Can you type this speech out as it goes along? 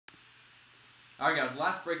All right, guys,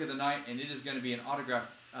 last break of the night, and it is going to be an autographed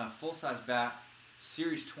full-size bat,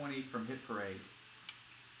 Series 20 from Hit Parade.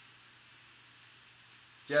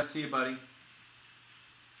 Jeff, see you, buddy.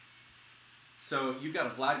 So you've got a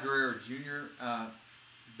Vlad Guerrero Jr.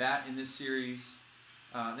 Bat in this series.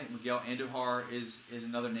 I think Miguel Andujar is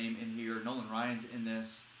another name in here. Nolan Ryan's in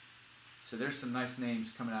this. So there's some nice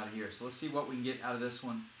names coming out of here. So let's see what we can get out of this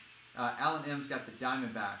one. Alan M's got the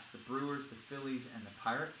Diamondbacks, the Brewers, the Phillies, and the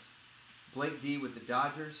Pirates. Blake D with the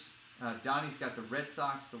Dodgers. Donnie's got the Red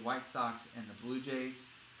Sox, the White Sox, and the Blue Jays.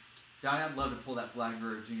 Donnie, I'd love to pull that Vlad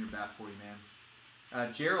Guerrero Jr. bat for you,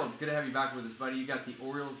 man. Gerald, good to have you back with us, buddy. You got the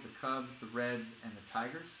Orioles, the Cubs, the Reds, and the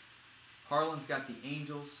Tigers. Harlan's got the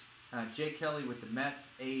Angels. Jay Kelly with the Mets,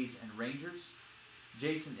 A's, and Rangers.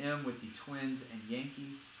 Jason M with the Twins and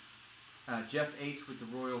Yankees. Jeff H with the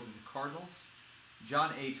Royals and the Cardinals.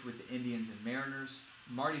 John H with the Indians and Mariners.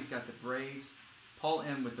 Marty's got the Braves. Paul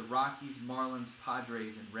M with the Rockies, Marlins,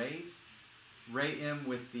 Padres, and Rays. Ray M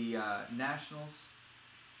with the Nationals.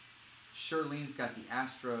 Shirlene's got the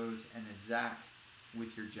Astros, and then Zach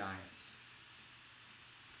with your Giants.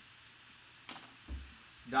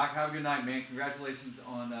 Doc, have a good night, man. Congratulations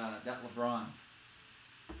on that LeBron.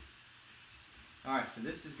 All right, so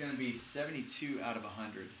this is going to be 72 out of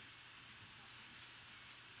 100.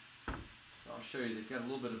 So I'll show you. They've got a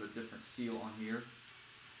little bit of a different seal on here.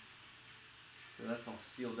 So that's all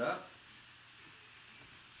sealed up.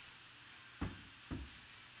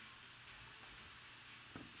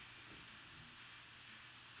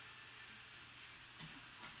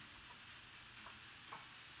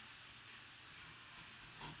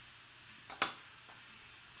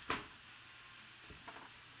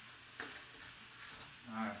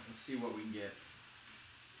 All right, let's see what we can get.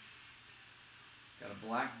 Got a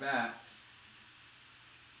black bat.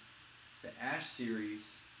 It's the Ash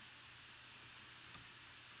Series.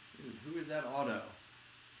 Dude, who is that auto?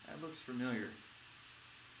 That looks familiar.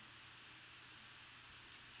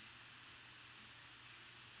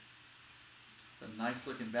 It's a nice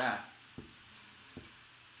looking bat.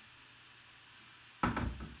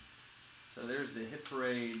 So there's the Hit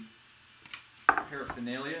Parade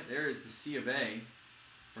paraphernalia. There is the C of A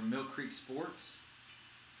from Mill Creek Sports.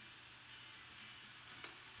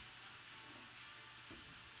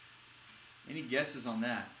 Any guesses on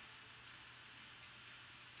that?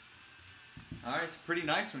 All right, it's a pretty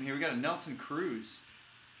nice one here. We got a Nelson Cruz.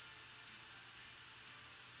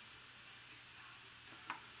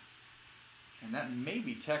 And that may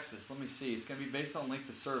be Texas. Let me see. It's going to be based on length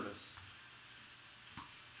of service.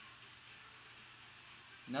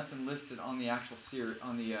 Nothing listed on the actual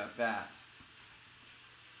on the bat.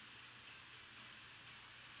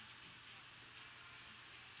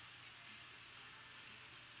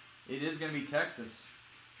 It is going to be Texas.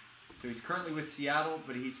 So he's currently with Seattle,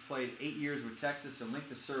 but he's played 8 years with Texas, so length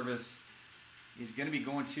of service. He's going to be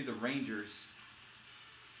going to the Rangers.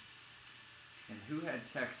 And who had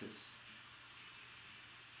Texas?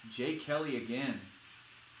 Jay Kelly again.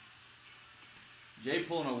 Jay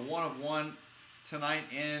pulling a 1 of 1 tonight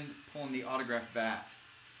and pulling the autographed bat.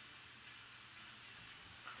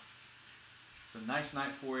 So nice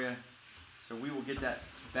night for you. So we will get that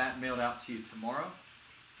bat mailed out to you tomorrow.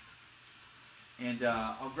 And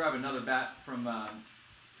I'll grab another bat from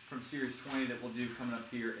Series 20 that we'll do coming up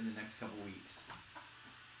here in the next couple weeks.